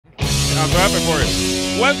I'm so happy for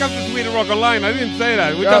you. Welcome to Sweden Rock Online. I didn't say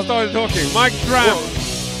that. We just started talking. Mike Tramp.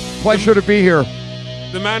 Pleasure to be here.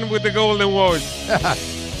 The man with the golden voice.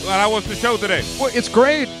 Well, how was the show today? Well, it's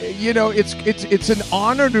great. You know, it's an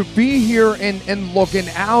honor to be here and looking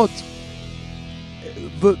out.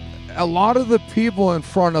 A lot of the people in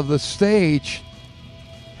front of the stage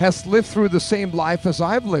has lived through the same life as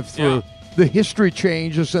I've lived through. Yeah. The history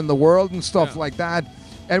changes in the world and stuff Yeah. like that.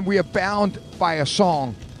 And we are bound by a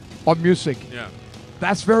song or music. Yeah.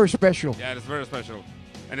 That's very special. Yeah, it's very special.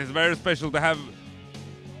 And it's very special to have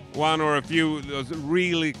one or a few of those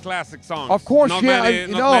really classic songs. Of course, not yeah.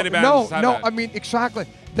 Many, not many bands have that. I mean, exactly.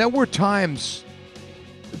 There were times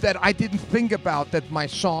that I didn't think about that my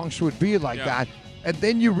songs would be like that. And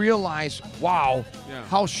then you realize, wow,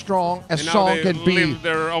 how strong a song can be.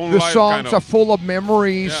 Their own the life, songs kind of. are full of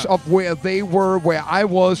memories of where they were, where I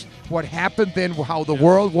was, what happened then, how the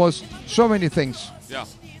world was, so many things. Yeah.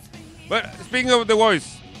 But speaking of the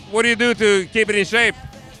voice, what do you do to keep it in shape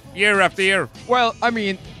year after year? Well, I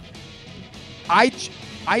mean,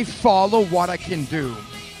 I follow what I can do.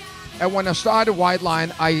 And when I started White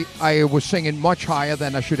Line, I was singing much higher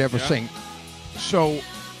than I should ever sing. So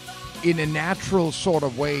in a natural sort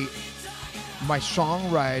of way, my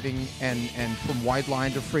songwriting and from White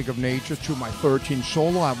Line to Freak of Nature to my 13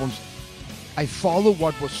 solo albums, I follow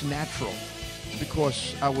what was natural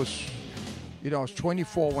because I was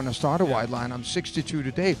 24 when I started White Line. I'm 62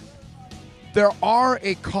 today. There are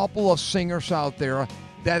a couple of singers out there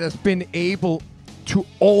that has been able to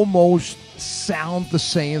almost sound the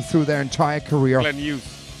same through their entire career. Glenn Hughes.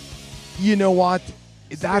 You know what?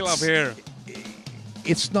 Still up here.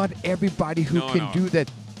 It's not everybody who can do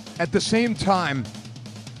that. At the same time,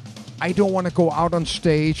 I don't want to go out on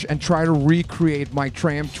stage and try to recreate Mike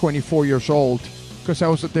Tramp 24 years old because I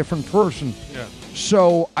was a different person. Yeah.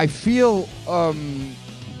 So I feel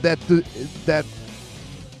that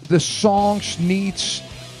the songs needs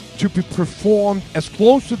to be performed as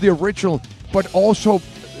close to the original, but also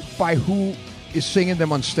by who is singing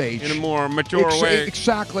them on stage in a more mature way.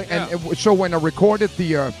 Exactly. Yeah. And so when I recorded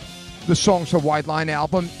the Songs of White Line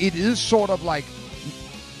album, it is sort of like,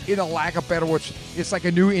 in a lack of better words, it's like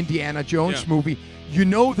a new Indiana Jones movie. You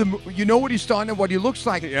know what he's done and what he looks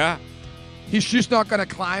like. Yeah. He's just not going to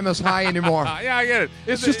climb as high anymore. Yeah, I get it.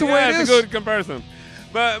 It's just the way it is. It's a good comparison.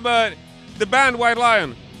 But the band White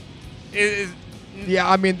Lion is... Yeah,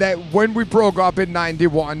 I mean, that when we broke up in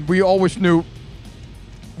 91, we always knew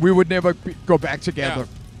we would never go back together.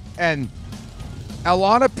 Yeah. And a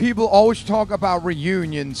lot of people always talk about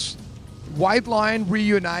reunions. White Line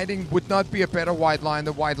reuniting would not be a better White Line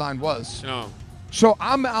than White Line was. No. So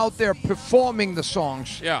I'm out there performing the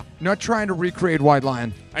songs, not trying to recreate White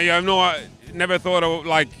Line. And you have never thought of,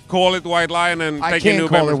 like, call it White Line and take a new I can't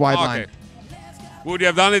call it White Line. Would you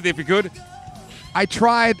have done it if you could? I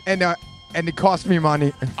tried, and it cost me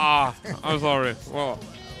money. I'm sorry. Well,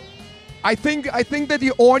 I think that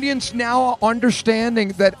the audience now are understanding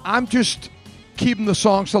that I'm just keeping the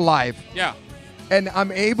songs alive. Yeah. And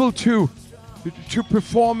I'm able to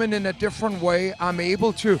perform it in a different way. I'm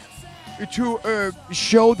able to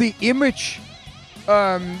show the image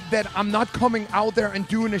that I'm not coming out there and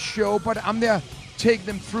doing a show, but I'm there taking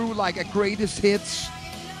them through like a greatest hits.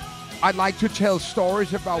 I like to tell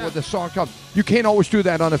stories about where the song comes. You can't always do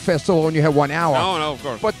that on a festival when you have 1 hour. No, of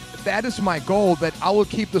course. But that is my goal, that I will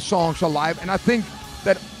keep the songs alive. And I think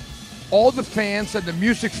that all the fans and the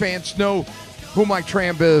music fans know who Mike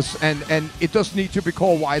Tramp is, and it doesn't need to be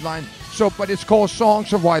called White Line. But it's called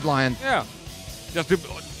Songs of White Line. Yeah. Just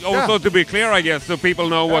to be clear, I guess, so people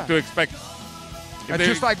know what to expect. And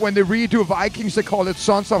just like when they redo Vikings, they call it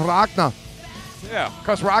Sons of Ragnar. Yeah.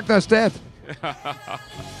 Because Ragnar's dead.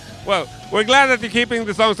 Well, we're glad that you're keeping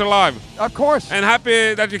the songs alive. Of course. And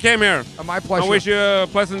happy that you came here. My pleasure. I wish you a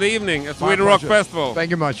pleasant evening at Sweden Rock Festival.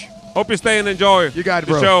 Thank you much. Hope you stay and enjoy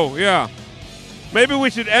the show. Yeah. Maybe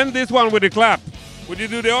we should end this one with a clap. Would you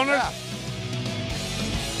do the honors? Yeah.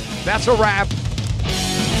 That's a wrap.